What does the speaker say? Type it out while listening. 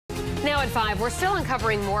Now at 5, we're still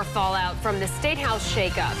uncovering more fallout from the State House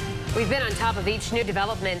shakeup. We've been on top of each new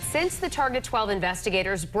development since the Target 12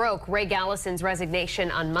 investigators broke Ray Gallison's resignation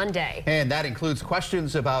on Monday. And that includes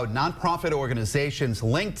questions about nonprofit organizations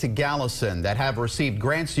linked to Gallison that have received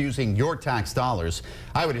grants using your tax dollars.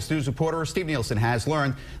 Eyewitness News reporter Steve Nielsen has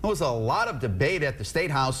learned there was a lot of debate at the State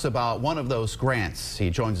House about one of those grants. He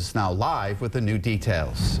joins us now live with the new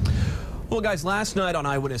details. Well, guys, last night on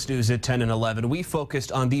Eyewitness News at 10 and 11, we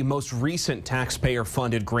focused on the most recent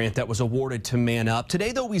taxpayer-funded grant that was awarded to Man Up.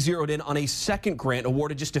 Today, though, we zeroed in on a second grant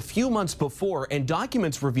awarded just a few months before, and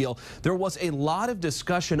documents reveal there was a lot of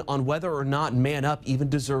discussion on whether or not Man Up even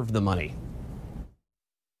deserved the money.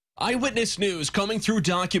 Eyewitness News coming through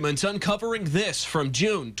documents uncovering this from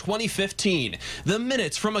June 2015. The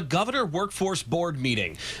minutes from a governor workforce board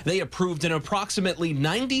meeting. They approved an approximately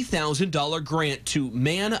 $90,000 grant to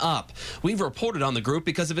Man Up. We've reported on the group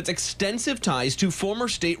because of its extensive ties to former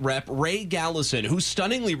state rep Ray Gallison, who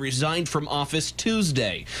stunningly resigned from office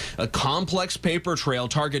Tuesday. A complex paper trail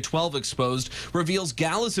Target 12 exposed reveals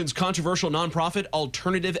Gallison's controversial nonprofit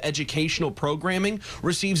Alternative Educational Programming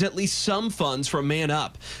receives at least some funds from Man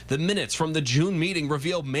Up. The minutes from the June meeting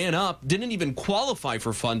revealed Man Up didn't even qualify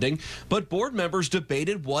for funding, but board members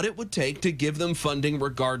debated what it would take to give them funding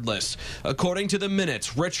regardless. According to the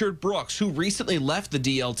minutes, Richard Brooks, who recently left the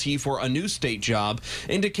DLT for a new state job,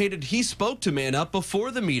 indicated he spoke to Man Up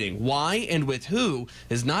before the meeting. Why and with who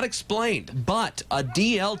is not explained, but a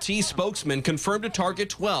DLT spokesman confirmed to Target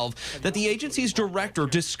 12 that the agency's director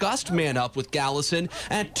discussed Man Up with Gallison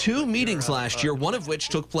at 2 meetings last year, one of which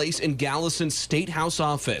took place in Gallison's State House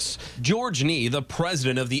office. George Nee, the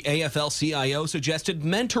president of the AFL-CIO, suggested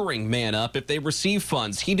mentoring Man Up if they receive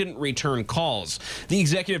funds. He didn't return calls. The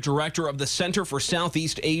executive director of the Center for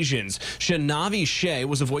Southeast Asians, Shanavi Shea,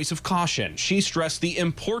 was a voice of caution. She stressed the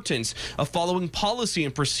importance of following policy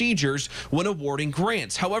and procedures when awarding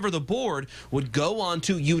grants. However, the board would go on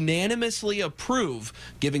to unanimously approve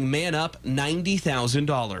giving Man Up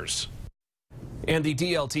 $90,000. And the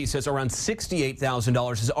DLT says around $68,000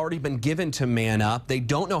 has already been given to Man Up. They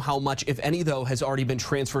don't know how much, if any, though, has already been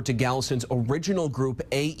transferred to Gallison's original group,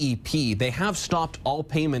 AEP. They have stopped all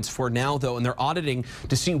payments for now, though, and they're auditing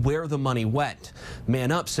to see where the money went.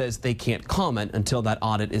 Man Up says they can't comment until that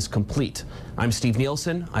audit is complete. I'm Steve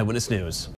Nielsen, Eyewitness News.